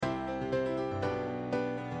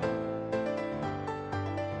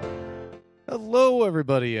Hello,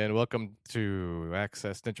 everybody, and welcome to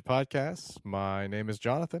Access Ninja Podcast. My name is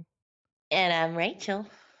Jonathan, And I'm Rachel.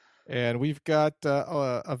 and we've got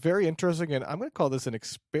a very interesting, and I'm going to call this an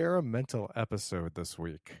experimental episode this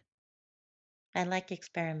week I like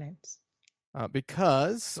experiments.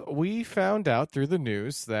 because we found out through the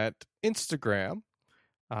news that Instagram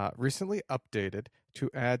recently updated to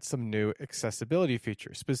add some new accessibility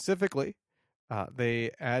features. Specifically, they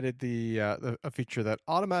added a feature that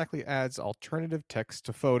automatically adds alternative text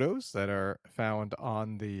to photos that are found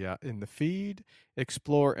on the in the feed,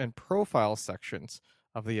 explore, and profile sections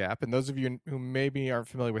of the app. And those of you who maybe aren't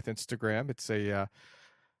familiar with Instagram, it's a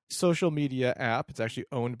social media app. It's actually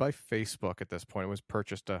owned by Facebook at this point. It was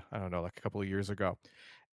purchased, I don't know, like a couple of years ago.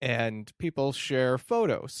 And people share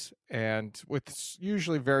photos, and with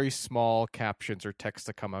usually very small captions or text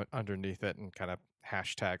that come underneath it, and kind of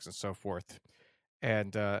hashtags and so forth,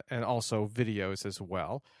 and also videos as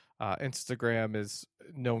well. Instagram is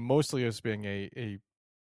known mostly as being a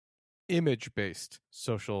image based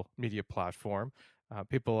social media platform.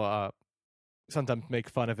 People sometimes make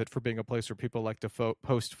fun of it for being a place where people like to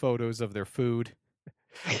post photos of their food.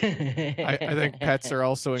 I think pets are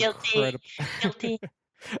also Guilty. incredible. Guilty.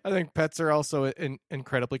 I think pets are also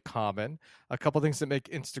incredibly common. A couple things that make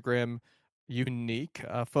Instagram unique.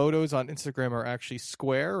 Photos on Instagram are actually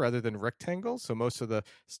square rather than rectangle. So most of the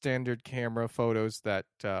standard camera photos that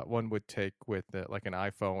one would take with like an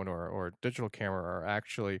iPhone or digital camera are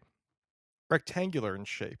actually rectangular in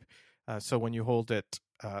shape. So when you hold it,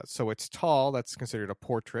 so it's tall, that's considered a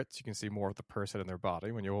portrait. So you can see more of the person and their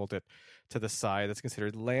body. When you hold it to the side, that's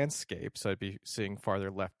considered landscape. So I'd be seeing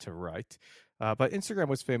farther left to right. But Instagram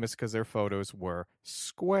was famous because their photos were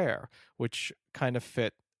square, which kind of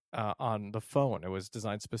fit on the phone. It was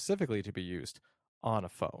designed specifically to be used on a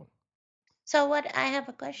phone. So what I have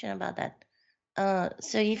a question about that.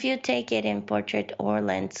 So if you take it in portrait or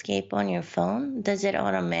landscape on your phone, does it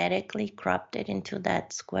automatically crop it into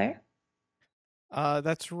that square?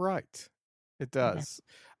 That's right. It Okay. does.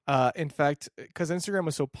 In fact, because Instagram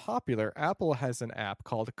was so popular, Apple has an app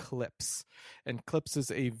called Clips, and Clips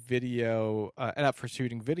is an app for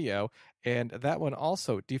shooting video, and that one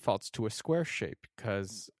also defaults to a square shape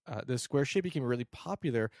because the square shape became really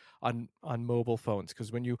popular on mobile phones.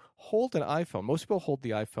 Because when you hold an iPhone, most people hold the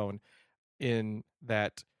iPhone in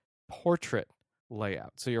that portrait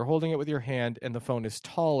layout. So you're holding it with your hand, and the phone is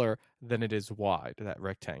taller than it is wide, that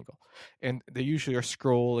rectangle. And they usually are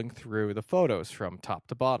scrolling through the photos from top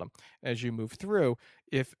to bottom. As you move through,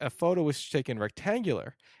 if a photo is taken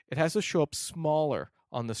rectangular, it has to show up smaller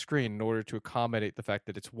on the screen in order to accommodate the fact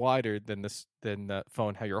that it's wider than the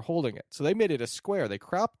phone how you're holding it. So they made it a square. They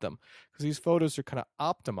cropped them because these photos are kind of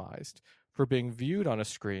optimized for being viewed on a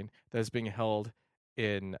screen that is being held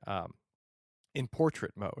in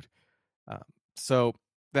portrait mode. Um, so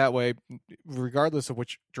that way, regardless of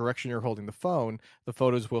which direction you're holding the phone, the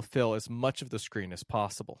photos will fill as much of the screen as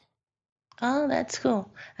possible. Oh, that's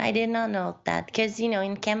cool. I did not know that because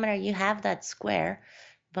in camera you have that square,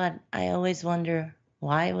 but I always wonder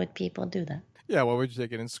why would people do that? Yeah, well, we just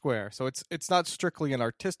take it in square. So it's not strictly an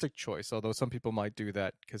artistic choice, although some people might do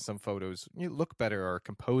that because some photos look better or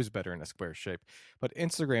compose better in a square shape. But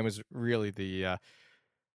Instagram is really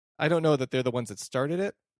I don't know that they're the ones that started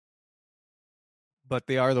it, but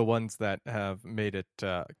they are the ones that have made it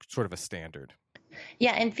sort of a standard.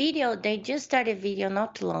 Yeah, and video, they just started video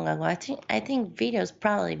not too long ago. I think video's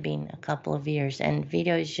probably been a couple of years, and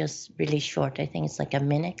video is just really short. I think it's like a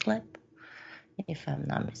minute clip, if I'm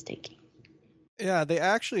not mistaken. Yeah, they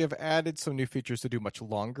actually have added some new features to do much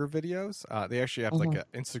longer videos. They actually have like Hmm.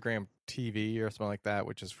 an Instagram TV or something like that,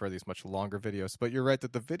 which is for these much longer videos. But you're right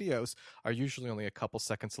that the videos are usually only a couple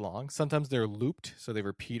seconds long. Sometimes they're looped, so they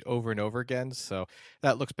repeat over and over again. So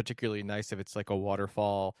that looks particularly nice if it's like a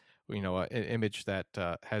waterfall, an image that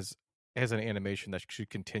has an animation that should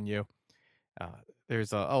continue.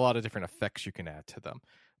 There's a lot of different effects you can add to them.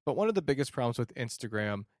 But one of the biggest problems with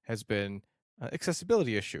Instagram has been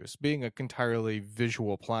accessibility issues. Being an entirely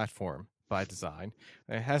visual platform by design,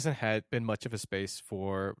 it hasn't had been much of a space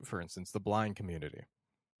for instance, the blind community.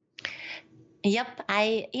 Yep,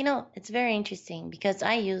 it's very interesting because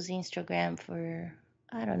I use Instagram for,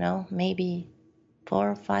 I don't know, maybe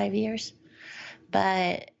 4 or 5 years.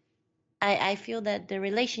 But I feel that the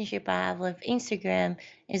relationship I have with Instagram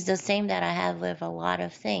is the same that I have with a lot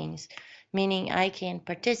of things, meaning I can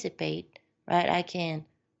participate, right? I can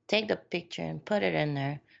take the picture and put it in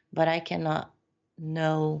there, but I cannot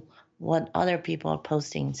know what other people are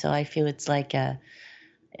posting. So I feel it's like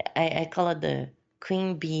I call it the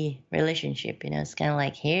queen bee relationship. It's kind of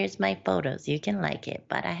like, here's my photos, you can like it,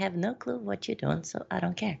 but I have no clue what you're doing, so I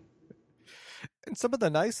don't care. And some of the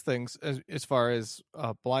nice things, as far as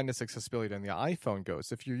blindness accessibility on the iPhone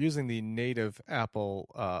goes, if you're using the native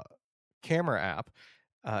Apple camera app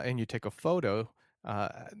and you take a photo, uh,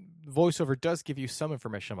 VoiceOver does give you some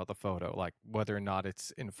information about the photo, like whether or not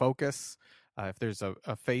it's in focus, if there's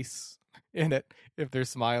a face in it, if they're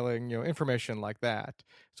smiling, information like that.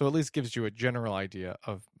 So at least gives you a general idea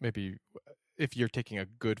of maybe if you're taking a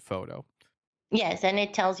good photo. Yes, and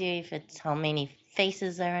it tells you if it's how many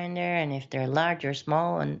faces are in there and if they're large or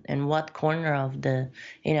small and what corner of the,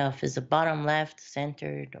 if it's the bottom left,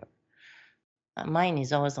 centered, or mine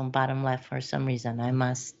is always on bottom left for some reason. I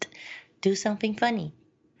must do something funny.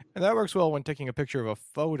 And that works well when taking a picture of a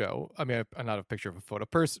photo. I mean, not a picture of a photo,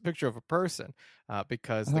 picture of a person,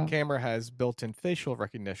 because the Mhm. camera has built-in facial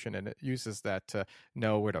recognition, and it uses that to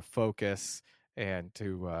know where to focus and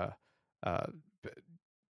to uh,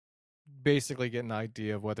 basically get an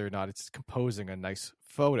idea of whether or not it's composing a nice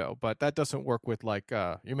photo. But that doesn't work with like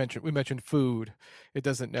we mentioned food. It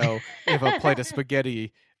doesn't know if a plate of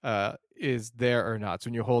spaghetti is there or not. So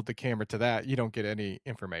when you hold the camera to that, you don't get any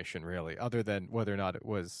information really, other than whether or not it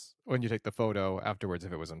was when you take the photo afterwards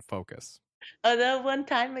if it was in focus. Although one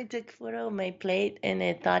time I took a photo of my plate and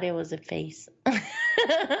it thought it was a face.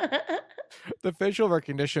 The facial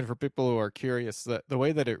recognition, for people who are curious, the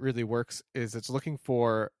way that it really works is it's looking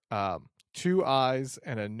for two eyes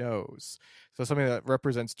and a nose. So something that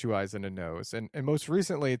represents two eyes and a nose. And most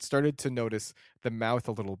recently, it started to notice the mouth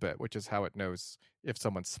a little bit, which is how it knows if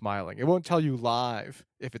someone's smiling. It won't tell you live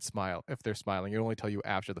if they're smiling. It'll only tell you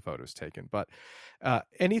after the photo's taken. But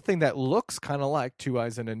anything that looks kind of like two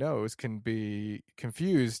eyes and a nose can be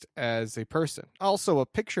confused as a person. Also, a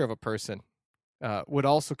picture of a person would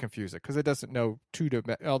also confuse it because it doesn't know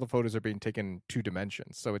all the photos are being taken in two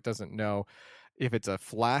dimensions, so it doesn't know if it's a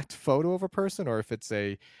flat photo of a person or if it's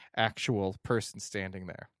a actual person standing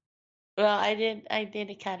there. Well, I did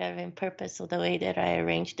it kind of in purpose. So the way that I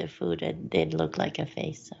arranged the food, it did look like a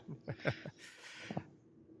face. So.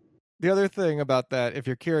 The other thing about that, if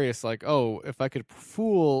you're curious, like, oh, if I could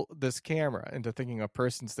fool this camera into thinking a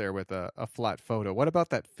person's there with a flat photo, what about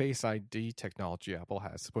that Face ID technology Apple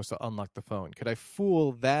has, supposed to unlock the phone? Could I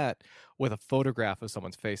fool that with a photograph of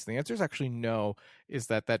someone's face? And the answer is actually no, is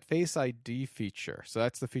that Face ID feature, so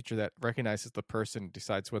that's the feature that recognizes the person and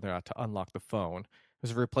decides whether or not to unlock the phone.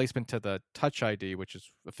 There's a replacement to the Touch ID, which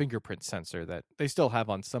is a fingerprint sensor that they still have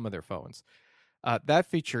on some of their phones. That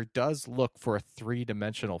feature does look for a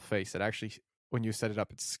three-dimensional face. It actually, when you set it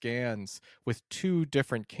up, it scans with two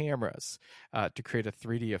different cameras to create a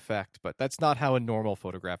 3D effect. But that's not how a normal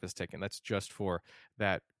photograph is taken. That's just for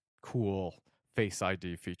that cool Face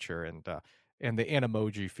ID feature and the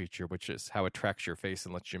Animoji feature, which is how it tracks your face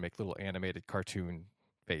and lets you make little animated cartoon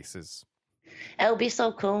faces. It would be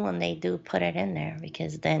so cool when they do put it in there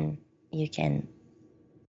because then you can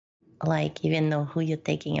like even know who you're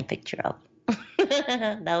taking a picture of.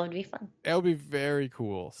 That would be fun. It would be very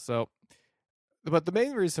cool. So, but the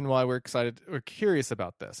main reason why we're curious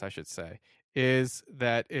about this, I should say, is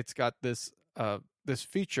that it's got this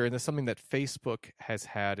feature, and this is something that Facebook has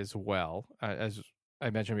had as well. As I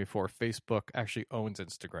mentioned before, Facebook actually owns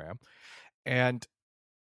Instagram, and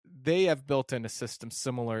they have built in a system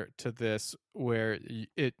similar to this where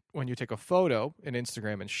when you take a photo in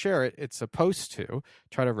Instagram and share it, it's supposed to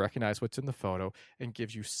try to recognize what's in the photo and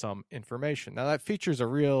gives you some information. Now that feature is a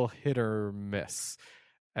real hit or miss,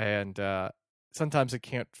 and sometimes it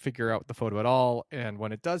can't figure out the photo at all, and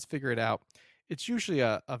when it does figure it out, it's usually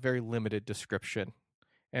a very limited description,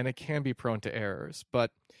 and it can be prone to errors.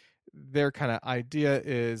 But their kind of idea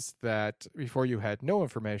is that before you had no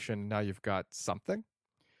information, now you've got something.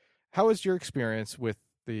 How was your experience with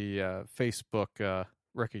the Facebook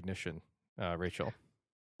recognition, Rachel?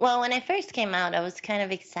 Well, when it first came out, I was kind of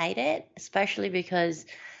excited, especially because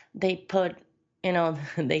they put,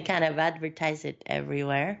 they kind of advertise it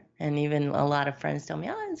everywhere. And even a lot of friends told me,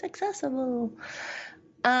 oh, it's accessible.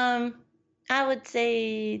 I would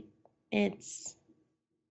say it's,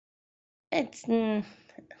 it's, I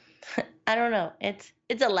don't know. It's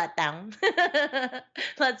a letdown.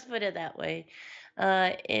 Let's put it that way.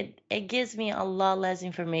 It gives me a lot less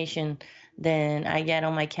information than I get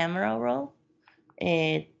on my camera roll.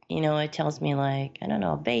 It tells me like, I don't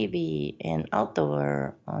know, baby in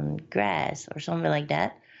outdoor on grass or something like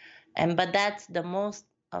that. But that's the most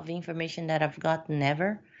of information that I've gotten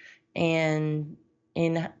ever. And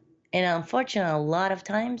in and unfortunately, a lot of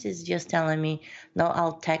times it's just telling me no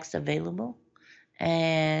alt text available,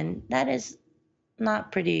 and that is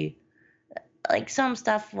not pretty. Like some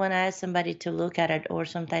stuff when I ask somebody to look at it, or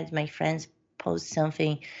sometimes my friends post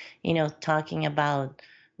something, talking about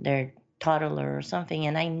their toddler or something,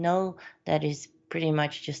 and I know that is pretty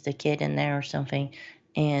much just a kid in there or something,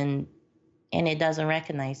 and it doesn't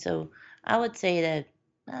recognize. So I would say that,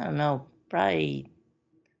 I don't know, probably,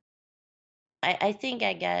 I think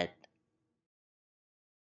I get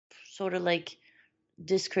sort of like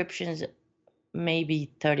descriptions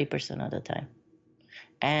maybe 30% of the time,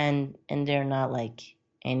 and they're not like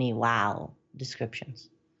any wow descriptions.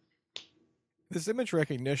 This image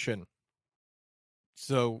recognition,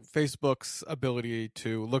 so Facebook's ability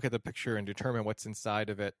to look at the picture and determine what's inside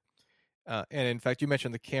of it. And in fact, you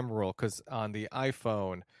mentioned the camera roll, because on the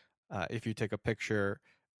iPhone, if you take a picture,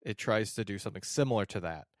 it tries to do something similar to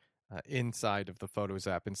that inside of the Photos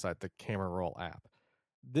app, inside the camera roll app.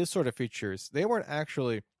 This sort of features, they weren't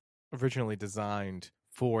actually originally designed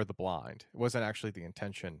for the blind. It wasn't actually the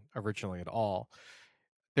intention originally at all.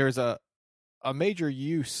 There's a major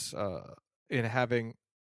use in having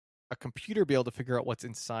a computer be able to figure out what's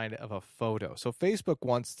inside of a photo. So Facebook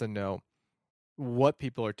wants to know what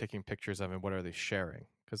people are taking pictures of and what are they sharing,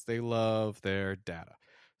 because they love their data.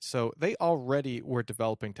 So they already were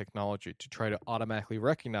developing technology to try to automatically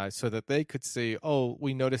recognize, so that they could see, oh,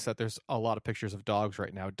 we notice that there's a lot of pictures of dogs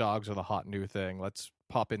right now. Dogs are the hot new thing. Let's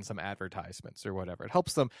pop in some advertisements or whatever. It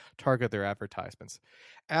helps them target their advertisements.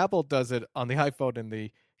 Apple does it on the iPhone in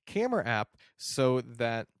the camera app, so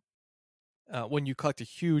that when you collect a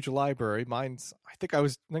huge library, I think I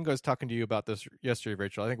was talking to you about this yesterday,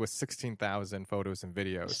 Rachel. I think it was 16,000 photos and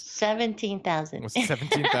videos. 17,000. It was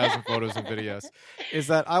 17,000 photos and videos. Is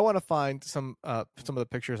that I want to find some of the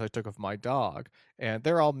pictures I took of my dog, and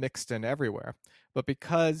they're all mixed in everywhere. But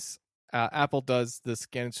because Apple does the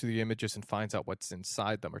scans through the images and finds out what's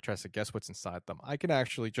inside them, or tries to guess what's inside them, I can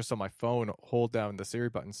actually just on my phone hold down the Siri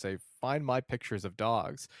button, say, find my pictures of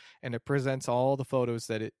dogs, and it presents all the photos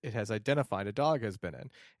that it has identified a dog has been in.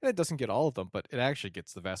 And it doesn't get all of them, but it actually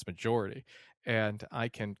gets the vast majority. And I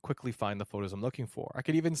can quickly find the photos I'm looking for. I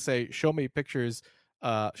could even say, show me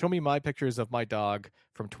my pictures of my dog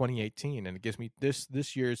from 2018, and it gives me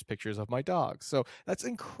this year's pictures of my dog. So that's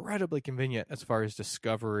incredibly convenient as far as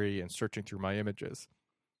discovery and searching through my images.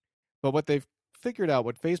 But what they've figured out,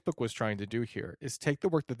 what Facebook was trying to do here, is take the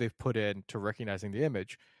work that they've put in to recognizing the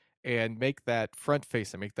image and make that front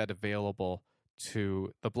face and make that available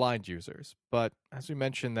to the blind users. But as we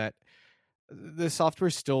mentioned, that the software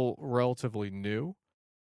is still relatively new,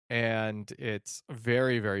 and it's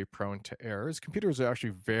very, very prone to errors. Computers are actually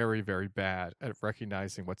very, very bad at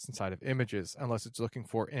recognizing what's inside of images unless it's looking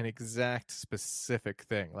for an exact specific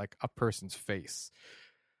thing, like a person's face.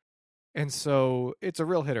 And so it's a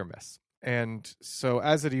real hit or miss. And so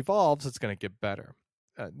as it evolves, it's going to get better.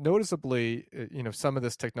 Noticeably, some of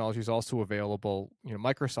this technology is also available.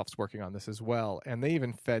 Microsoft's working on this as well, and they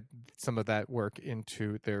even fed some of that work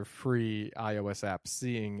into their free iOS app,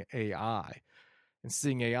 Seeing AI. And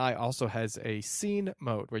Seeing AI also has a scene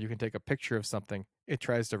mode where you can take a picture of something, it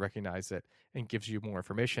tries to recognize it and gives you more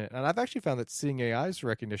information. And I've actually found that Seeing AI's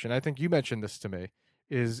recognition, I think you mentioned this to me,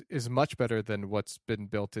 is much better than what's been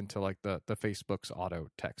built into like the Facebook's auto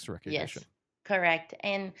text recognition. Yes, correct.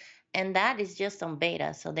 And that is just on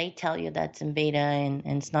beta. So they tell you that's in beta, and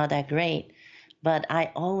it's not that great. But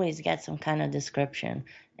I always get some kind of description.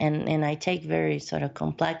 And I take very sort of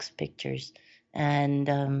complex pictures.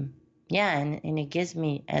 And yeah, and it gives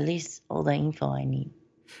me at least all the info I need.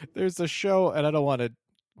 There's a show, and I don't want to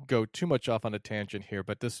go too much off on a tangent here,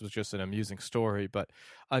 but this was just an amusing story. But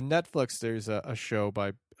on Netflix, there's a show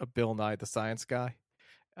by Bill Nye, the science guy,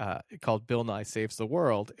 called Bill Nye Saves the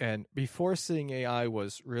World. And before Seeing AI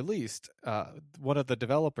was released, one of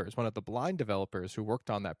the blind developers who worked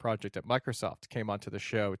on that project at Microsoft came onto the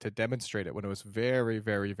show to demonstrate it when it was very,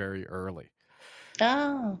 very, very early.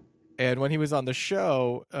 Oh. And when he was on the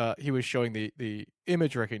show, he was showing the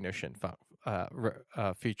image recognition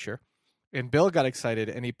feature. And Bill got excited,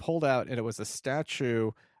 and he pulled out, and it was a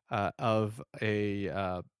statue of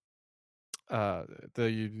the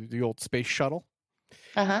old space shuttle.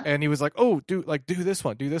 Uh-huh. And he was like, "Oh, do this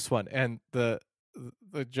one." And the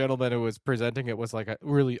gentleman who was presenting it was like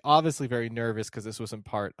really obviously very nervous because this wasn't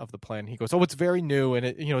part of the plan. He goes, "Oh, it's very new, and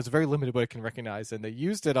it's very limited what it can recognize." And they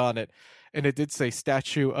used it on it, and it did say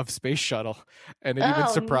 "statue of space shuttle," and it even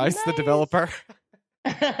surprised the developer.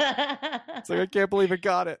 It's like, I can't believe it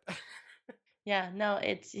got it. Yeah, no,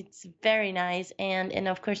 it's very nice, and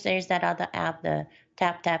of course there's that other app, the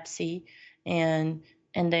TapTapSee, and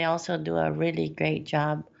they also do a really great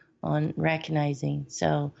job on recognizing.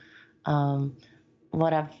 So,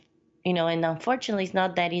 what I've and unfortunately it's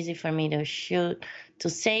not that easy for me to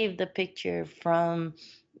save the picture from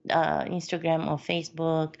Instagram or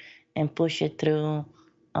Facebook and push it through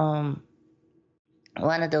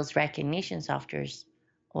one of those recognition softwares,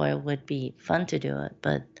 or it would be fun to do it.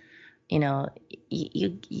 But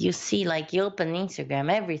you see, like, you open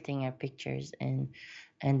Instagram, everything are pictures, and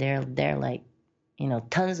they're like,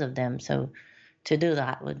 tons of them. So to do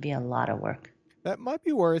that would be a lot of work. That might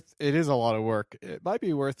be worth. It is a lot of work. It might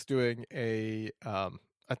be worth doing a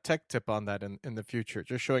tech tip on that in the future,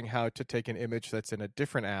 just showing how to take an image that's in a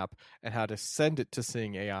different app and how to send it to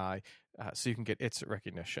Seeing AI, so you can get its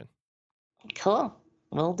recognition. Cool,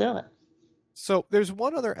 we'll do it. So there's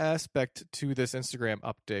one other aspect to this Instagram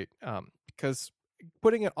update, because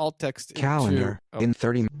putting an alt text calendar in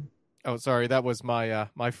 30. Oh, sorry, that was my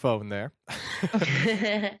my phone there.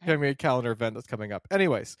 Giving me a calendar event that's coming up.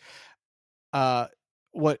 Anyways,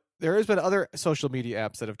 what there has been other social media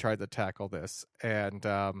apps that have tried to tackle this, and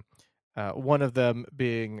one of them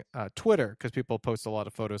being Twitter, because people post a lot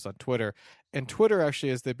of photos on Twitter, and Twitter actually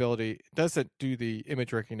has the ability, doesn't do the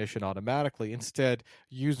image recognition automatically. Instead,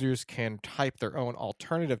 users can type their own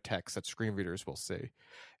alternative text that screen readers will see.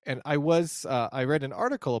 And I read an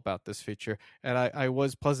article about this feature, and I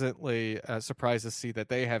was pleasantly surprised to see that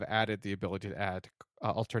they have added the ability to add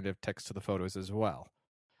alternative text to the photos as well.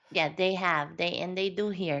 Yeah, they have. They do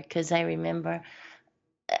here, because I remember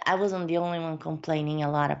I wasn't the only one complaining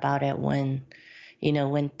a lot about it when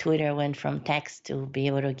Twitter went from text to be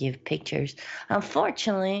able to give pictures.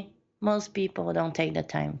 Unfortunately, most people don't take the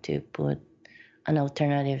time to put an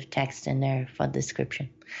alternative text in there for description.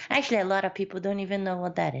 Actually, a lot of people don't even know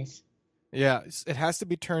what that is. Yeah, it has to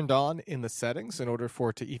be turned on in the settings in order for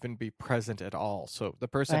it to even be present at all. So the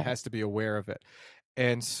person Right. has to be aware of it.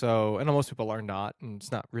 And most people are not, and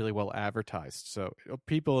it's not really well advertised. So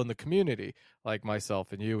people in the community, like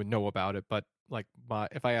myself and you, know about it. But like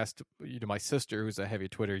if I asked my sister, who's a heavy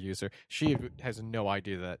Twitter user, she has no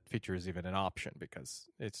idea that feature is even an option because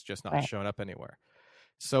it's just not Right. shown up anywhere.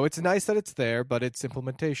 So it's nice that it's there, but its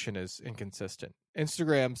implementation is inconsistent.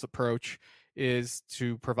 Instagram's approach is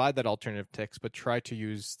to provide that alternative text, but try to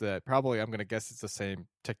use probably, I'm going to guess it's the same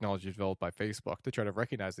technology developed by Facebook to try to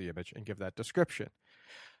recognize the image and give that description.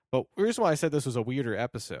 But the reason why I said this was a weirder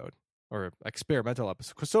episode or experimental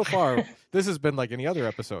episode, because so far this has been like any other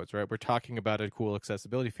episodes, right? We're talking about a cool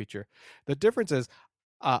accessibility feature. The difference is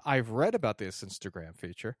I've read about this Instagram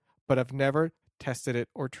feature, but I've never tested it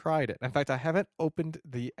or tried it. In fact, I haven't opened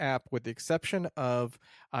the app, with the exception of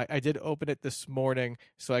I did open it this morning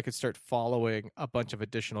so I could start following a bunch of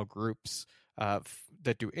additional groups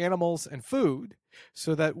that do animals and food,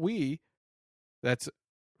 so that that's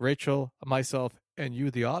Rachel, myself, and you,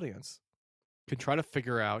 the audience, can try to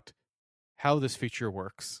figure out how this feature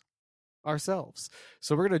works ourselves.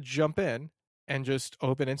 So we're going to jump in and just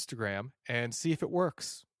open Instagram and see if it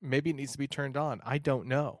works. Maybe it needs to be turned on. I don't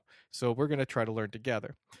know. So we're going to try to learn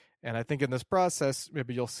together. And I think in this process,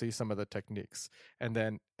 maybe you'll see some of the techniques. And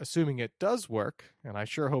then, assuming it does work, and I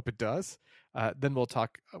sure hope it does, then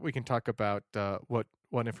we can talk about what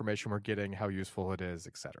information we're getting, how useful it is,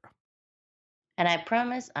 etc. And I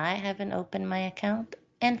promise I haven't opened my account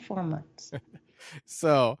in 4 months.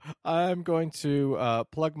 So I'm going to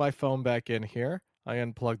plug my phone back in here. I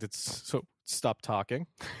unplugged it, so stop talking.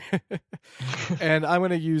 And I'm going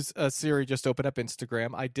to use Siri, just open up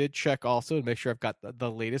Instagram. I did check also to make sure I've got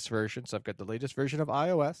the latest version. So I've got the latest version of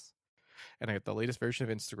iOS, and I got the latest version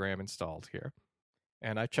of Instagram installed here.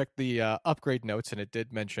 And I checked the upgrade notes, and it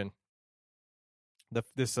did mention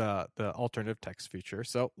the alternative text feature.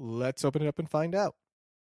 So let's open it up and find out.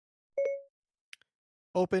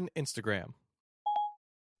 Open Instagram.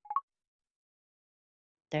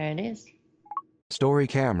 There it is. Story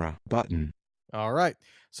camera button. All right.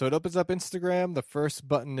 So it opens up Instagram. The first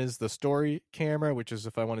button is the story camera, which is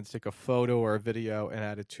if I wanted to take a photo or a video and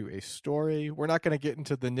add it to a story. We're not going to get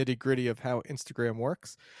into the nitty gritty of how Instagram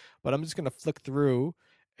works, but I'm just going to flick through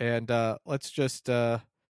and let's just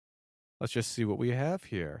see what we have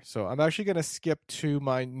here. So I'm actually going to skip to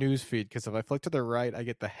my news feed, because if I flick to the right, I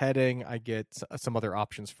get the heading, I get some other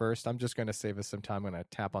options first. I'm just going to save us some time when I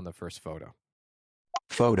tap on the first photo.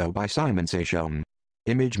 Photo by Simon Seychelles.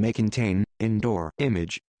 Image may contain indoor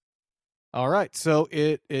image. All right, so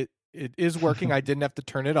it is working. I didn't have to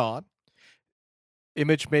turn it on.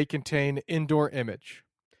 Image may contain indoor image.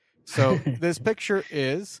 So this picture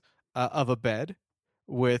is of a bed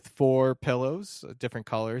with 4 pillows, different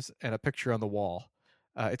colors, and a picture on the wall.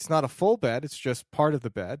 It's not a full bed, it's just part of the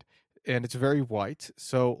bed, and it's very white.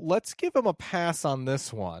 So let's give him a pass on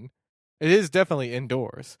this one. It is definitely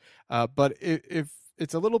indoors, but if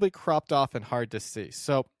it's a little bit cropped off and hard to see.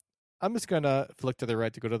 So I'm just going to flick to the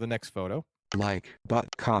right to go to the next photo. Like,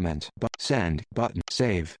 comment, send, button,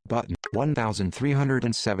 save, button,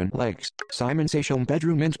 1,307 likes. Simon Seychelles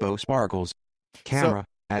bedroom inspo sparkles. Camera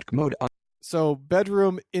at mode. So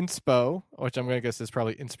bedroom inspo, which I'm going to guess is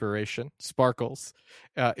probably inspiration, sparkles,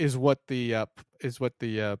 is what the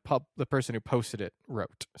person who posted it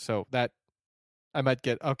wrote. So that I might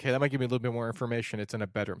get, okay, that might give me a little bit more information. It's in a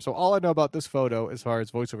bedroom. So all I know about this photo, as far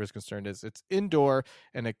as voiceover is concerned, is it's indoor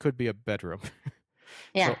and it could be a bedroom.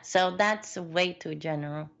 Yeah, so that's way too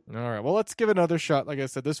general. All right. Well, let's give it another shot. Like I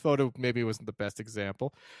said, this photo maybe wasn't the best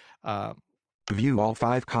example. View all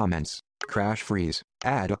 5 comments. Crash freeze.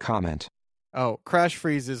 Add a comment. Oh, Crash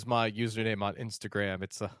Freeze is my username on Instagram.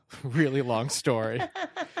 It's a really long story.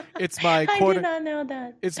 It's my I did not know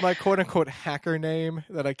that. It's my quote unquote hacker name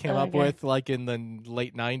that I came up Okay. with like in the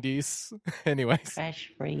late 90s. Anyways.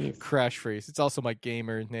 Crash freeze. Crash Freeze. It's also my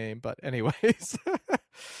gamer name, but anyways.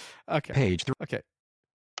 Okay. Page 3. Okay.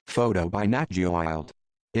 Photo by Nat Geo Wild.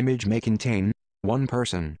 Image may contain one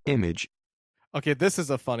person. Image. Okay, this is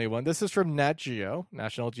a funny one. This is from Nat Geo,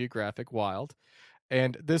 National Geographic Wild.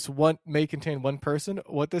 And this one may contain one person.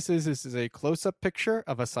 What this is a close-up picture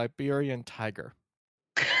of a Siberian tiger.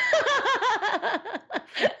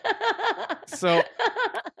 So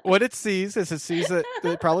what it sees is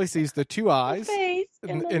it probably sees the 2 eyes. Face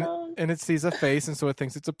and the nose. And it sees a face, and so it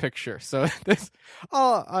thinks it's a picture. So this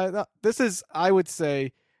is, I would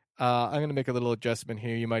say, I'm going to make a little adjustment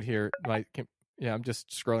here. You might hear I'm just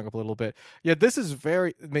scrolling up a little bit. Yeah, this is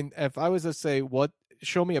very, I mean, if I was to say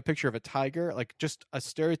show me a picture of a tiger, like just a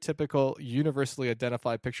stereotypical, universally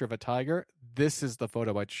identified picture of a tiger, this is the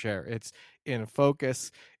photo I'd share. It's in focus.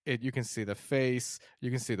 You can see the face, you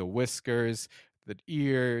can see the whiskers, the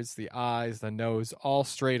ears, the eyes, the nose, all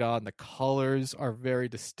straight on. The colors are very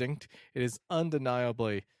distinct. It is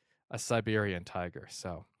undeniably a Siberian tiger.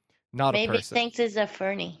 So not Maybe a person. thinks it's a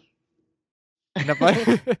fernie. And if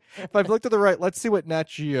I've looked to the right, let's see what Nat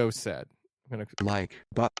Geo said. Like,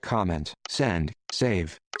 but, comment, send,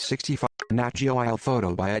 save, 65. Nat Geo Wild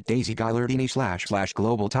photo by @Daisy Gailardini /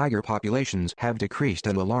 global tiger populations have decreased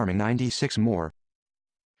an alarming 96 more.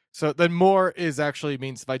 So then more is actually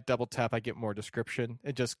means if I double tap, I get more description.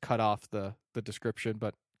 It just cut off the description,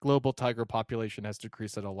 but global tiger population has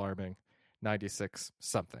decreased an alarming 96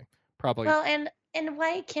 something. Probably. Well, and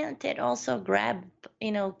why can't it also grab,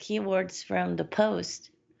 keywords from the post,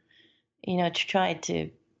 to try to,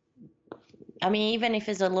 I mean, even if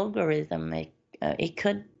it's a logarithm, it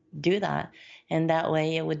could do that. And that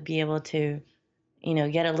way it would be able to,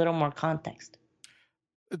 get a little more context.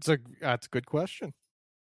 That's a good question.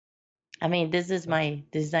 I mean, this is my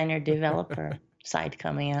designer developer side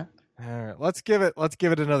coming out. All right, let's give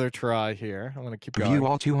it another try here. I'm going to keep going. View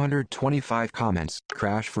all 225 comments.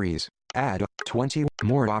 Crash freeze. Add 20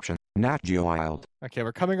 more option. Nat Geo Wild. Okay,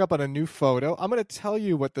 we're coming up on a new photo. I'm going to tell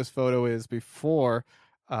you what this photo is before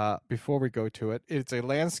we go to it. It's a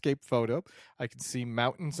landscape photo. I can see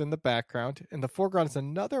mountains in the background. In the foreground is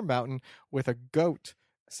another mountain with a goat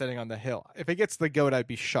sitting on the hill. If it gets the goat, I'd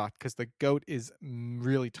be shocked because the goat is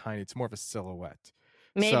really tiny. It's more of a silhouette.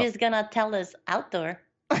 Maybe it's going to tell us outdoor.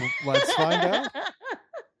 Let's find out.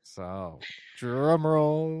 So, drum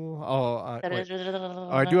roll.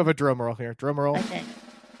 I do have a drum roll here. Drum roll. Okay.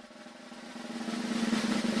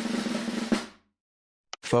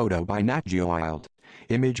 Photo by Nat Geo Wild.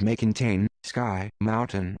 Image may contain sky,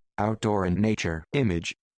 mountain, outdoor and nature.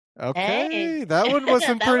 Image. Okay, Hey. that one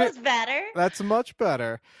wasn't That pretty. was better. That's much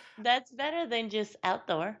better. That's better than just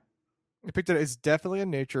outdoor. I picked it. It's definitely a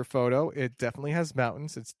nature photo. It definitely has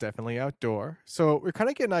mountains. It's definitely outdoor. So we're kind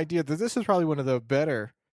of getting an idea that this is probably one of the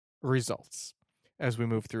better results as we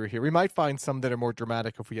move through here. We might find some that are more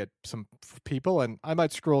dramatic if we had some people, and I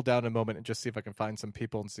might scroll down a moment and just see if I can find some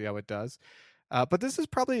people and see how it does. But this is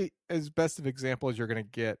probably as best of example as you're going to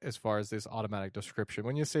get as far as this automatic description.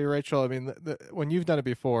 When you say, Rachel, I mean, when you've done it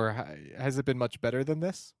before, has it been much better than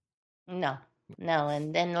this? No.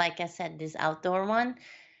 And then, like I said, this outdoor one,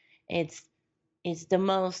 it's the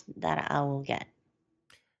most that I will get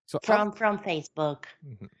So from Facebook.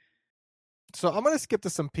 Mhm. So I'm going to skip to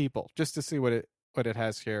some people just to see what it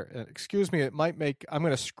has here. And excuse me, I'm going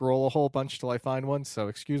to scroll a whole bunch till I find one. So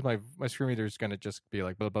excuse my screen reader is going to just be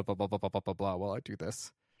like blah, blah, blah, blah, blah, blah, blah, blah, blah while I do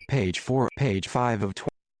this. Page 5 of 20.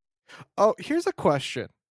 Oh, here's a question.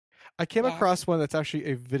 I came Yeah. across one that's actually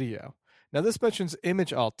a video. Now this mentions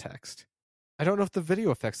image alt text. I don't know if the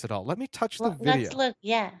video affects it all. Let me touch the Well, video. let's look.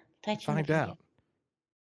 Yeah. Touch on the Find video. out.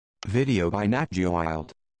 Video by Nat Geo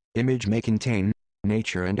Wild. Image may contain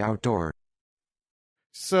nature and outdoor.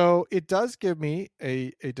 So it does give me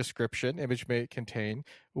a description, image may contain,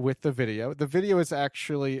 with the video. The video is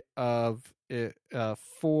actually of it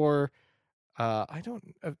for I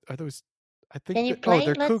don't are those I think Can you they're play?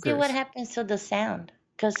 Let's see cougars. what happens to the sound.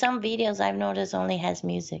 Because some videos I've noticed only has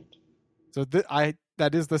music. So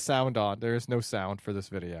that is the sound on. There is no sound for this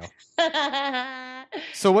video.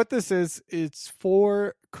 So what this is, it's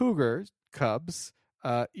 4 cougar cubs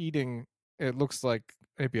eating. It looks like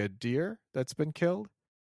maybe a deer that's been killed.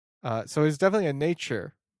 So it's definitely in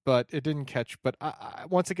nature, but it didn't catch. But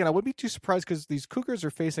once again, I wouldn't be too surprised because these cougars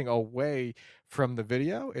are facing away from the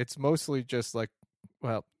video. It's mostly just like,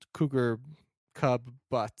 well, cougar cub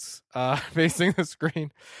butts facing the screen,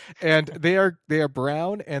 and they are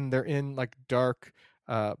brown and they're in like dark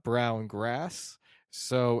brown grass.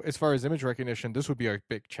 So as far as image recognition, this would be a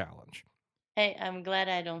big challenge. Hey, I'm glad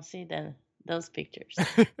I don't see those pictures.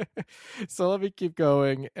 So let me keep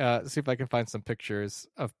going. See if I can find some pictures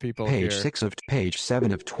of people here. Page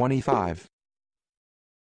 7 of 25.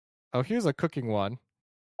 Oh, here's a cooking one.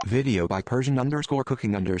 Video by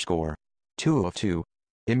Persian_cooking_. 2 of 2.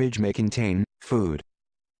 Image may contain food.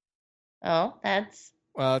 Oh, that's...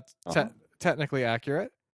 Well, it's technically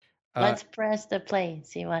accurate. Let's press the play,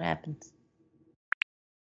 see what happens.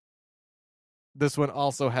 This one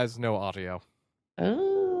also has no audio.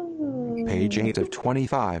 Ooh. Page 8 of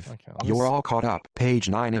 25. Okay, You're all caught up. Page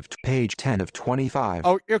 10 of 25.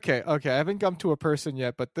 Oh, okay. I haven't come to a person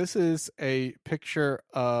yet, but this is a picture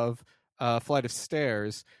of a flight of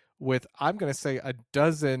stairs with, I'm going to say, a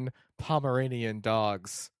dozen Pomeranian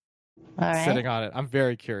dogs sitting on it. I'm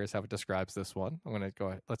very curious how it describes this one. I'm going to go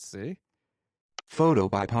ahead. Let's see. Photo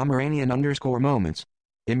by Pomeranian_moments.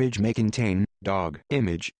 Image may contain dog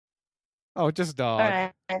image. Oh, just dog. All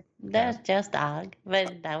right. That's just dog,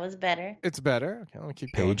 but that was better. It's better. Okay, let me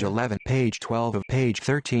keep going. Page 11, page 12 of page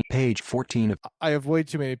 13, page 14 of... I have way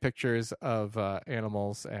too many pictures of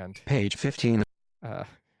animals and... Page 15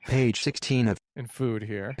 page 16 of... and food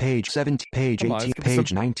here. Page 17, page 18,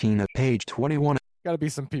 page 19 of page 21. Gotta be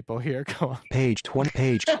some people here. Go on. Page 20,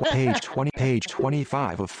 page 20, page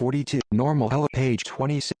 25 of 42. Normal hello, page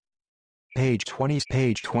 26. Page 20,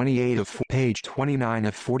 page 28 of... Page 29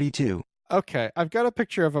 of 42. Okay, I've got a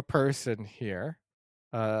picture of a person here,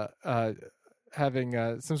 having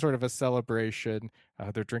some sort of a celebration.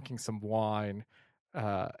 They're drinking some wine,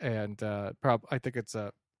 and I think it's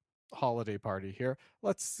a holiday party here.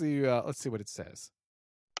 Let's see what it says.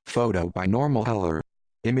 Photo by Normal Heller.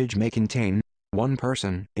 Image may contain one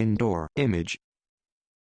person indoor image.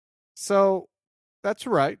 So that's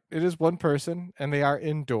right. It is one person, and they are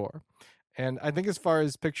indoor. And I think as far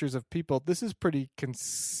as pictures of people, this is pretty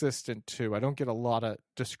consistent too. I don't get a lot of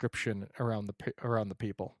description around the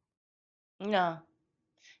people. No.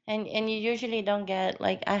 And you usually don't get,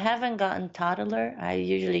 like, I haven't gotten toddler. I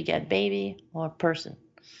usually get baby or person.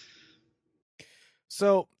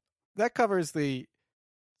 So that covers the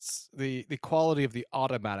quality of the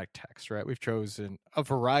automatic text, right? We've chosen a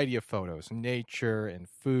variety of photos, nature and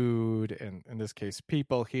food, and in this case,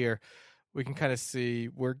 people here. We can kind of see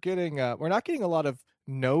we're not getting a lot of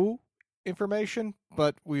no information,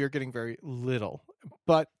 but we are getting very little.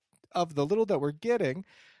 But of the little that we're getting,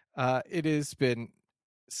 it has been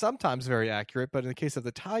sometimes very accurate, but in the case of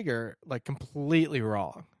the tiger, like completely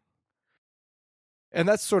wrong. And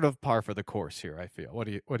that's sort of par for the course here, I feel. What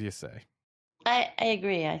do you say? I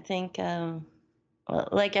agree. I think,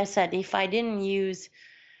 like I said, if I didn't use,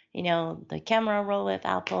 the camera roll with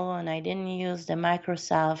Apple and I didn't use the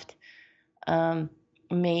Microsoft,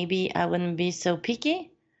 maybe I wouldn't be so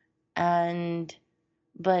picky.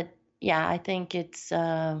 But yeah, I think it's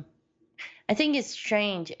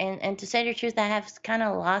strange. And to say the truth, I have kind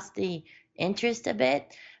of lost the interest a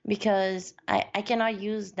bit because I cannot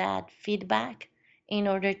use that feedback in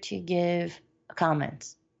order to give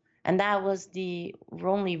comments. And that was the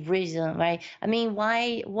only reason, right? I mean,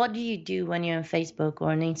 what do you do when you're on Facebook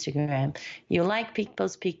or on Instagram? You like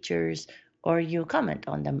people's pictures or you comment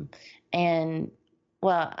on them. And,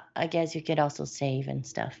 well, I guess you could also save and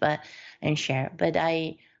stuff, and share. But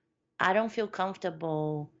I don't feel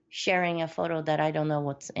comfortable sharing a photo that I don't know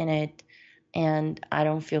what's in it. And I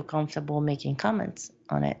don't feel comfortable making comments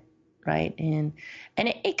on it, right? And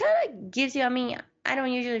it kind of gives you, I mean, I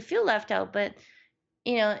don't usually feel left out, but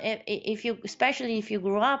if you, especially if you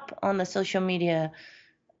grew up on the social media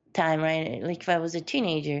time, right? Like if I was a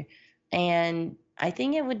teenager, and I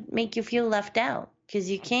think it would make you feel left out because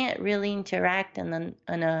you can't really interact in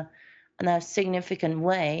a significant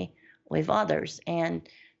way with others. And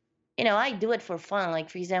I do it for fun. Like,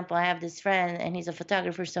 for example, I have this friend and he's a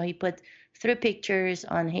photographer, so he put 3 pictures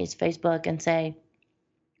on his Facebook and say,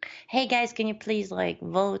 hey guys, can you please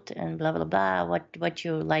vote and blah, blah, blah, what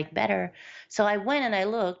you like better. So I went and I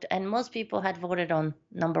looked, and most people had voted on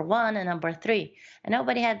number 1 and number 3, and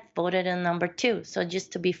nobody had voted on number 2. So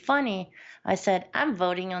just to be funny, I said, I'm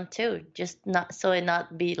voting on 2, just not so it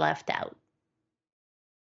not be left out.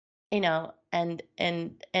 and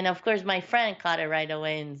of course my friend caught it right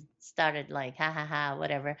away and started like ha ha ha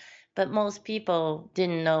whatever. But most people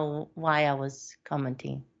didn't know why I was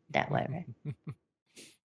commenting that way, right?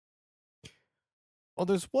 Well,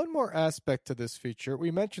 there's one more aspect to this feature.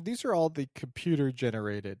 We mentioned these are all the computer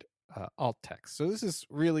generated alt text. So this is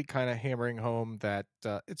really kind of hammering home that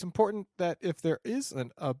it's important that if there is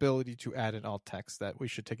an ability to add an alt text, that we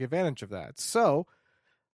should take advantage of that. So,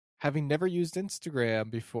 having never used Instagram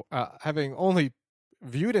before, having only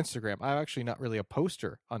viewed Instagram, I'm actually not really a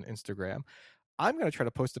poster on Instagram. I'm going to try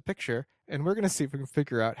to post a picture, and we're going to see if we can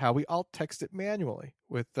figure out how we alt text it manually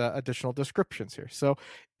with additional descriptions here. So,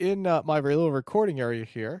 in my little recording area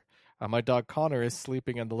here, my dog Connor is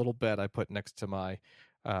sleeping in the little bed I put next to my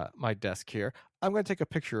my desk here. I'm going to take a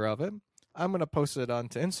picture of him. I'm going to post it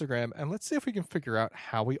onto Instagram, and let's see if we can figure out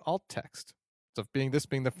how we alt text. So, being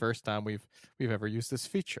the first time we've ever used this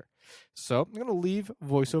feature, so I'm going to leave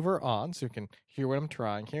VoiceOver on so you can hear what I'm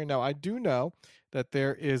trying here. Now, I do know that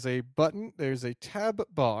there is a button, there's a tab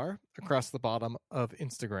bar across the bottom of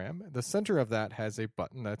Instagram. The center of that has a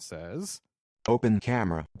button that says Open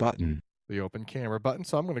camera button. the open camera button.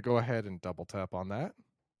 So I'm going to go ahead and double tap on that.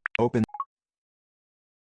 Open.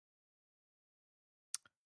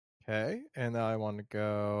 Okay. And now I want to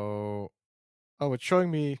go. Oh, it's showing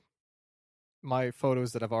me my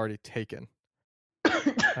photos that I've already taken. Just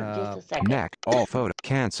a second. Connect all photo.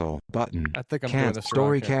 Cancel button. I think I'm doing this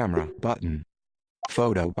Story wrong here. camera button.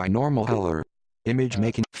 Photo by normal Heller. Image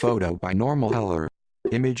making photo by normal Heller.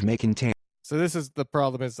 Image making So this is the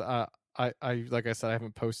problem is I like I said I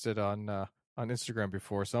haven't posted on Instagram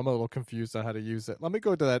before, so I'm a little confused on how to use it. Let me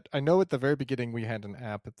go to that. I know at the very beginning we had an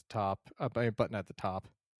app at the top, a button at the top.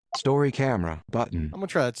 Story camera button. I'm gonna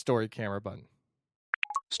try that story camera button.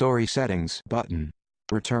 Story settings button.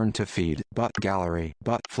 Return to feed but gallery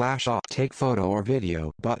but flash off take photo or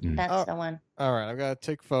video button. That's the one. All right, I've got a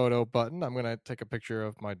take photo button. I'm gonna take a picture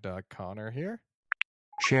of my dog Connor here.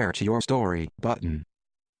 Share to your story button.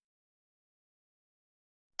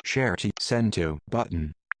 Share to send to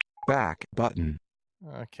button. Back button.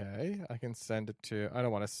 Okay, I can send it to. I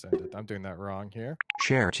don't want to send it. I'm doing that wrong here.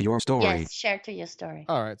 Share to your story. Yes, share to your story.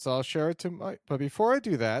 All right, so I'll share it to my. But before I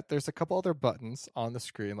do that, there's a couple other buttons on the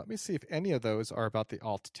screen. Let me see if any of those are about the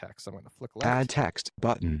alt text. I'm going to flick left. Add text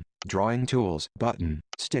button. Drawing tools button.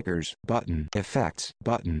 Stickers button. Effects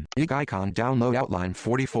button. Ig icon download outline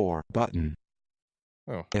 44 button.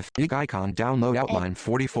 Oh. If Ig icon download outline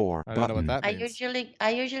 44 I don't know what button. that I means.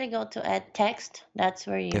 usually go to add text. That's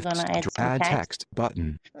where you're If gonna add some add text. text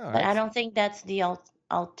button. All But right. I don't think that's the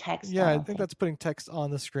alt text. Yeah, I think that's putting text on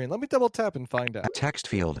the screen. Let me double tap and find out. Text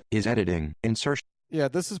field is editing insertion. Yeah,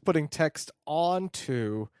 this is putting text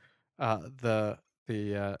onto the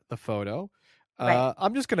photo. Right.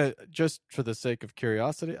 I'm just gonna, just for the sake of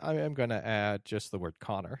curiosity, I am gonna add just the word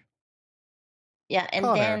Connor. Yeah, and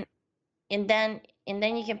Connor. then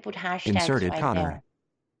you can put hashtags Inserted right Connor.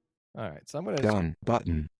 there. All right, so I'm gonna. Done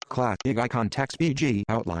button. Class Ig icon text BG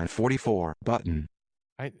outline 44 button.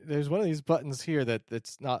 There's one of these buttons here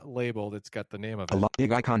that's not labeled. It's got the name of it.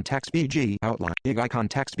 Ig icon text BG outline. Ig icon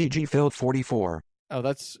text BG filled 44. Oh,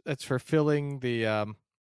 that's for filling the.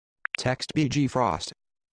 Text BG frost.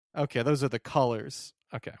 Okay, those are the colors.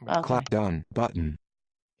 Okay. Okay. Clap done button.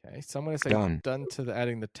 Okay, so I'm gonna say Done. to the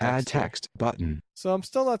adding the text. Add here. text button. So I'm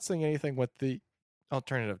still not seeing anything with the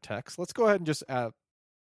alternative text. Let's go ahead and just add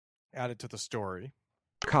it to the story.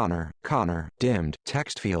 Connor dimmed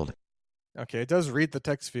text field. Okay, it does read the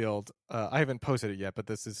text field. I haven't posted it yet, but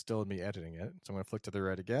this is still me editing it. So I'm going to flick to the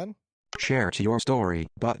right again. Share to your story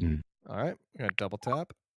button. All right, I'm going to double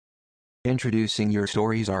tap. Introducing your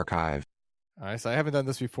stories archive. All right, so I haven't done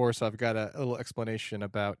this before, so I've got a little explanation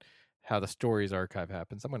about how the stories archive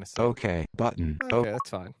happens. I'm going to say OK button. Okay, that's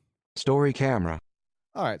fine. Story camera.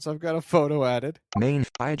 All right, so I've got a photo added. Main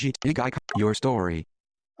IG Ig icon. Your story.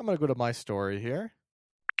 I'm going to go to my story here.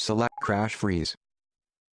 Select crash freeze.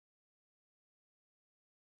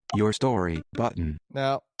 Your story button.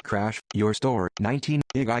 Now, Crash your story 19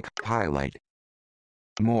 Ig icon highlight.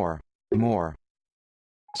 More.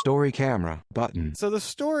 Story camera button. so the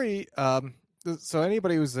story, so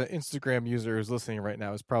anybody who's an Instagram user who's listening right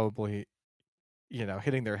now is probably,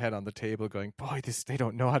 hitting their head on the table going, boy, they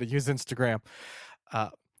don't know how to use Instagram.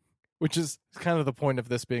 Which is kind of the point of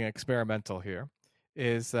this being experimental here,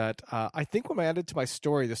 is that I think when I added to my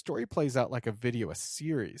story, the story plays out like a video, a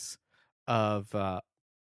series of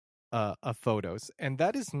photos. And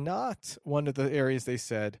that is not one of the areas they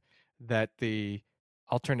said that the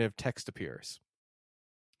alternative text appears.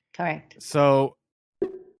 Correct. So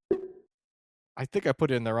I think I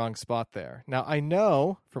put it in the wrong spot there. Now, I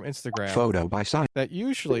know from Instagram Photo by sign. that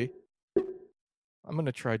usually I'm going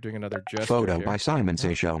to try doing another gesture Photo here. by Simon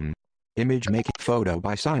Sachon. Image making photo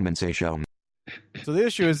by Simon Sachon. So the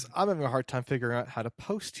issue is I'm having a hard time figuring out how to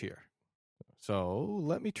post here. So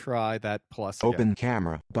let me try that plus again. Open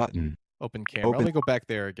camera button. Open camera. Let me go back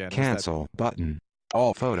there again. Cancel button.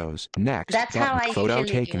 All photos. Next. That's button. how I Photo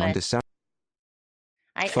usually taken do on it. December.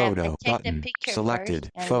 I Photo take button. the picture Selected.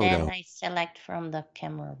 first, and Photo. then I select from the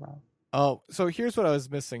camera roll. Oh, so here's what I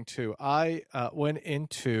was missing too. I went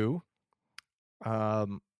into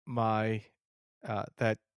my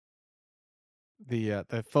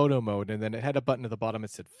the photo mode, and then it had a button at the bottom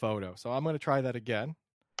that said photo. So I'm going to try that again.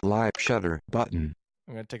 Live shutter button.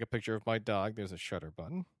 I'm going to take a picture of my dog. There's a shutter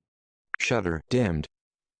button. Shutter dimmed.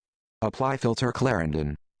 Apply filter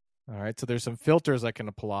Clarendon. All right, so there's some filters I can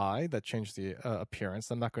apply that change the appearance.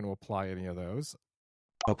 I'm not going to apply any of those.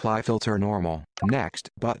 Apply filter normal. Next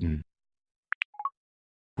button.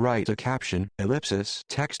 Write a caption, ellipsis,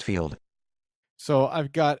 text field. So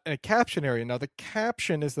I've got a caption area. Now the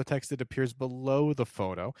caption is the text that appears below the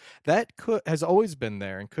photo. That has always been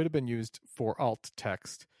there and could have been used for alt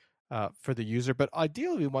text for the user. But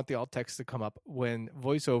ideally, we want the alt text to come up when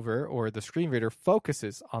VoiceOver or the screen reader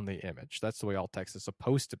focuses on the image. That's the way alt text is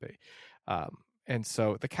supposed to be. And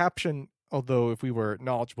so the caption, although if we were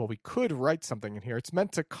knowledgeable, we could write something in here. It's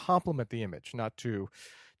meant to complement the image, not to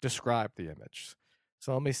describe the image.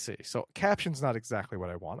 So let me see. So caption's not exactly what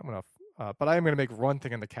I want. I'm going to, but I am going to make one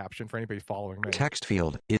thing in the caption for anybody following me. Text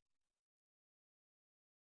field.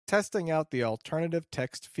 Testing out the alternative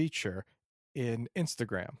text feature in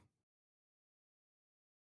Instagram.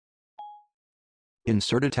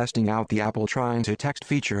 Inserted testing out the Apple trying to text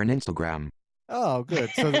feature in Instagram. Oh,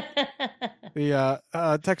 good. So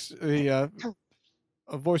the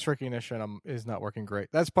voice recognition is not working great.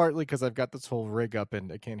 That's partly because I've got this whole rig up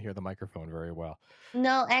and I can't hear the microphone very well.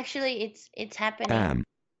 No, actually, it's happening.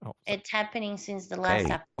 It's happening since the last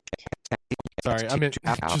update. Sorry, I mean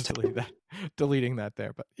just deleting that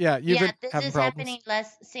there. But yeah, you've been having problems. Happening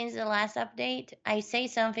since the last update. I say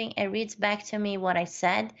something, it reads back to me what I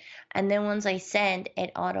said, and then once I send,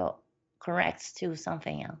 it auto corrects to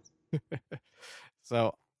something else.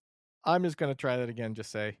 So I'm just going to try that again.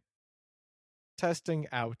 Just say testing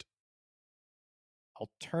out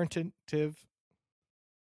alternative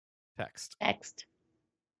text.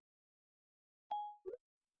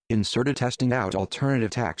 Inserted testing out alternative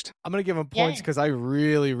text. I'm going to give him points because I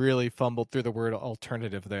really, really fumbled through the word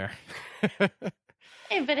alternative there.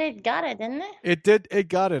 Hey, but it got it, didn't it? It did. It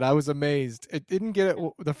got it. I was amazed. It didn't get it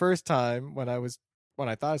the first time when I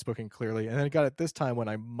thought I was spoken clearly, and then it got it this time when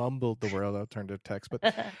I mumbled the word alternative text.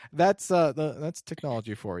 But that's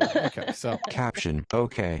technology for you. Okay, so caption.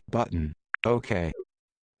 Okay button. Okay.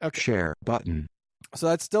 Share button. So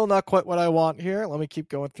that's still not quite what I want here. Let me keep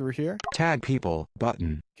going through here. Tag people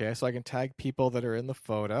button. Okay, so I can tag people that are in the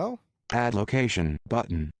photo. Add location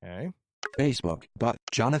button. Okay. Facebook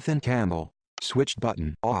Jonathan Campbell. Switched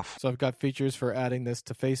button off. So I've got features for adding this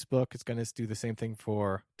to Facebook. It's going to do the same thing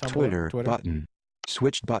for Tumblr. Twitter button.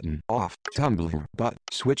 Switched button off. Tumblr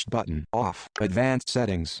switched button off. Advanced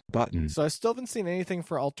settings button. So I still haven't seen anything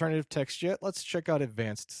for alternative text yet. Let's check out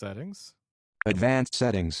advanced settings. Advanced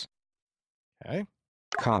settings. Okay.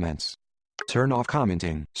 Comments. Turn off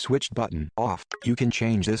commenting. Switched button off. You can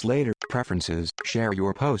change this later. Preferences. Share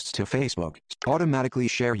your posts to Facebook. Automatically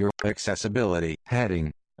share your accessibility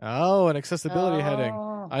heading. Oh, an accessibility heading.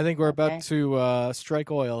 I think we're about to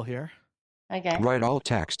strike oil here. Okay. Write alt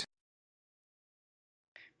text.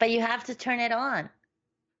 But you have to turn it on.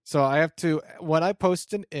 So I have to, when I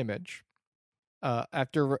post an image,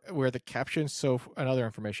 after where the caption and other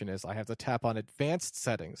information is, I have to tap on advanced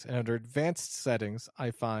settings, and under advanced settings I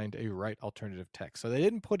find a write alternative text. So they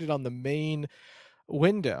didn't put it on the main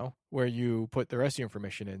window where you put the rest of the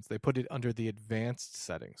information in. They put it under the advanced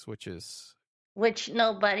settings, which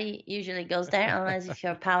nobody usually goes there unless if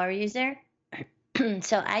you're a power user.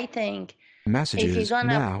 So I think messages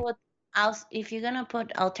if you're gonna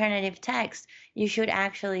put alternative text, you should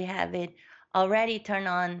actually have it already turned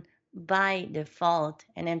on by default,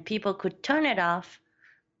 and then people could turn it off,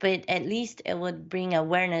 but at least it would bring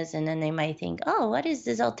awareness, and then they might think, oh, what is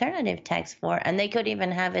this alternative text for? And they could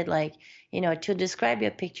even have it to describe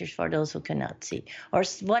your pictures for those who cannot see, or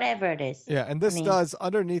whatever it is. Yeah, and this does,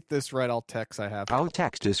 underneath this write alt text I have. Alt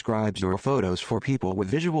text describes your photos for people with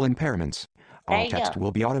visual impairments. Alt text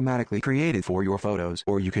will be automatically created for your photos,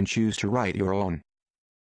 or you can choose to write your own.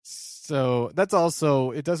 So that's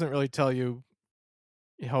also, it doesn't really tell you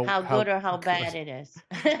how good or how bad it is.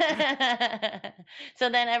 So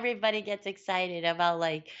then everybody gets excited about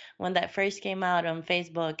when that first came out on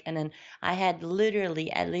Facebook, and then I had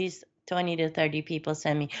literally at least 20 to 30 people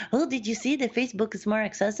send me, oh, did you see that Facebook is more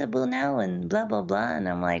accessible now and blah, blah, blah. And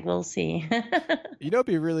I'm like, we'll see. It'd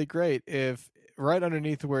be really great if right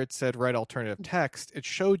underneath where it said write alternative text, it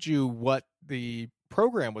showed you what the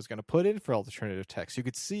program was going to put in for alternative text. You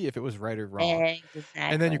could see if it was right or wrong. Exactly.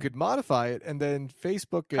 And then you could modify it, and then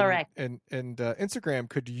Facebook Correct. and Instagram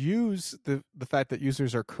could use the fact that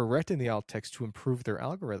users are correcting the alt text to improve their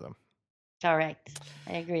algorithm. Correct.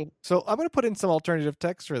 I agree. So I'm going to put in some alternative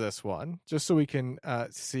text for this one, just so we can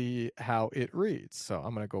see how it reads. So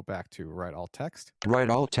I'm going to go back to write alt text. Write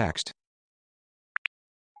alt text.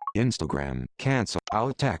 Instagram, cancel,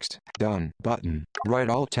 alt text, done, button, write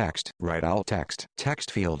alt text,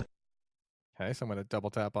 text field. Okay, so I'm going to double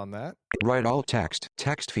tap on that. Write alt text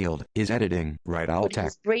field is editing, write alt Would you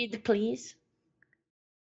text. breathe, please?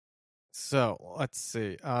 So let's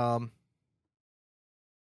see. I'm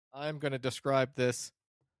going to describe this.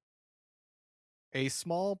 A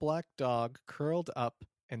small black dog curled up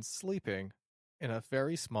and sleeping in a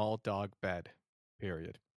very small dog bed,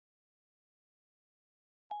 period.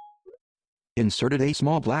 Inserted a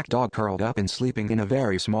small black dog curled up and sleeping in a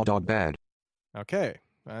very small dog bed. Okay,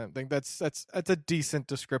 I think that's a decent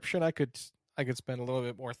description. I could spend a little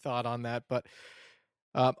bit more thought on that, but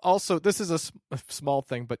also this is a small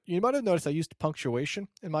thing. But you might have noticed I used punctuation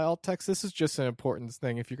in my alt text. This is just an important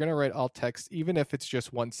thing. If you're going to write alt text, even if it's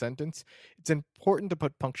just one sentence, it's important to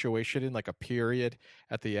put punctuation in, like a period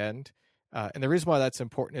at the end. And the reason why that's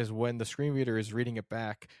important is when the screen reader is reading it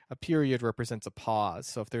back, a period represents a pause.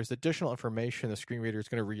 So if there's additional information the screen reader is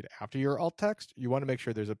going to read after your alt text, you want to make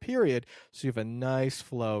sure there's a period so you have a nice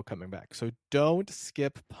flow coming back. So don't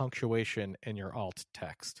skip punctuation in your alt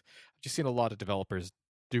text. I've just seen a lot of developers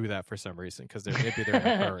do that for some reason because maybe they're in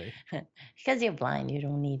a hurry. Because you're blind, you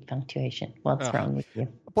don't need punctuation. What's wrong with you?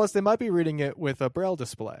 Plus, they might be reading it with a braille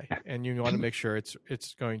display, and you want to make sure it's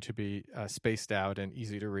going to be spaced out and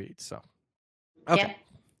easy to read. So. Okay. Yep.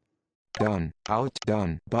 Done. Alt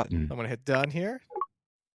done button. I'm going to hit done here.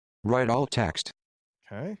 Write alt text.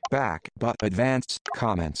 Okay. Back but advanced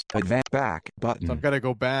comments. Back button. So I've got to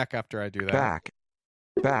go back after I do that.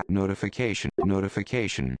 Back notification.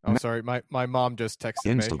 Oh, sorry. My mom just texted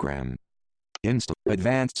me. Instagram.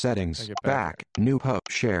 Advanced settings. Back. New post.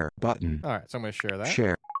 Share button. All right. So I'm going to share that.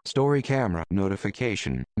 Share. Story camera.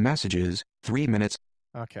 Notification. Messages. 3 minutes.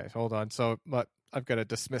 Okay. Hold on. So I've got to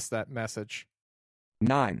dismiss that message.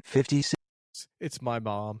 9:56. It's my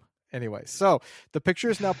mom. Anyway, so the picture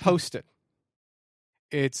is now posted.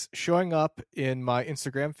 It's showing up in my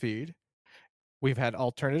Instagram feed. We've had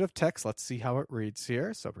alternative text. Let's see how it reads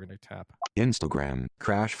here. So we're going to tap. Instagram,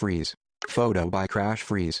 crash freeze. Photo by crash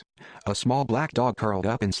freeze. A small black dog curled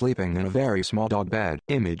up and sleeping in a very small dog bed.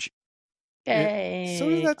 Image. Yay. So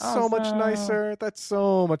that's awesome. so much nicer. That's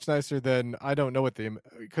so much nicer than, I don't know what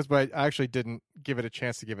because I actually didn't give it a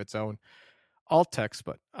chance to give its own alt text,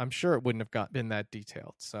 but I'm sure it wouldn't have been that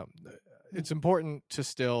detailed. So it's important to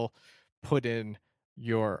still put in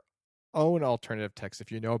your own alternative text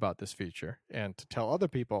if you know about this feature, and to tell other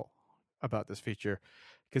people about this feature,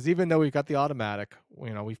 because even though we've got the automatic,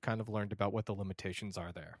 we've kind of learned about what the limitations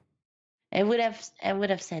are there. I would have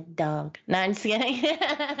said dog. No, I'm just kidding.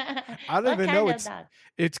 I don't even know.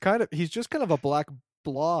 It's kind of, he's just kind of a black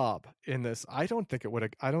blob in this. I don't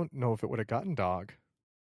know if it would have gotten dog.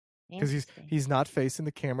 Because he's not facing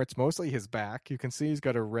the camera. It's mostly his back. You can see he's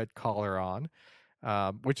got a red collar on,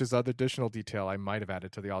 which is other additional detail I might have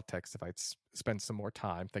added to the alt text if I'd spend some more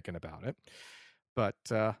time thinking about it. But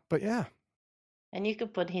yeah. And you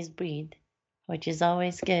could put his breed, which is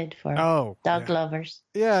always good for dog lovers.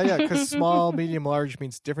 Yeah, because small, medium, large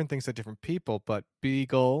means different things to different people. But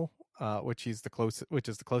beagle, which is the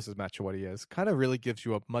closest match to what he is, kind of really gives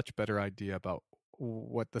you a much better idea about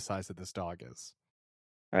what the size of this dog is.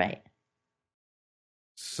 Right.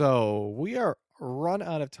 So we are run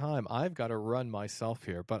out of time. I've got to run myself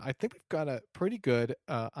here, but I think we've got a pretty good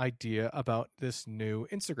idea about this new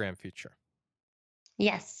Instagram feature.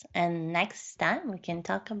 Yes, and next time we can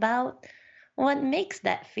talk about what makes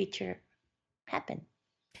that feature happen.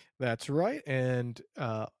 That's right, and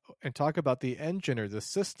talk about the engine or the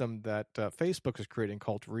system that Facebook is creating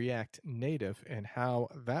called React Native and how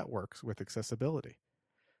that works with accessibility.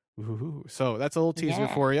 Ooh, so that's a little teaser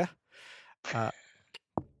for you.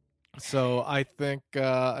 So I think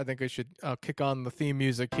I should kick on the theme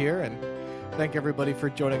music here and thank everybody for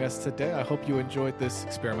joining us today. I hope you enjoyed this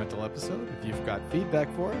experimental episode. If you've got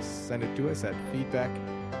feedback for us, send it to us at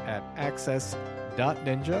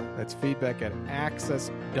feedback@access.ninja. That's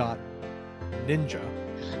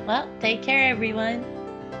feedback@access.ninja. Well, take care, everyone.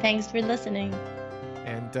 Thanks for listening.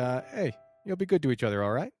 And hey, you'll be good to each other,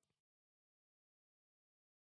 all right?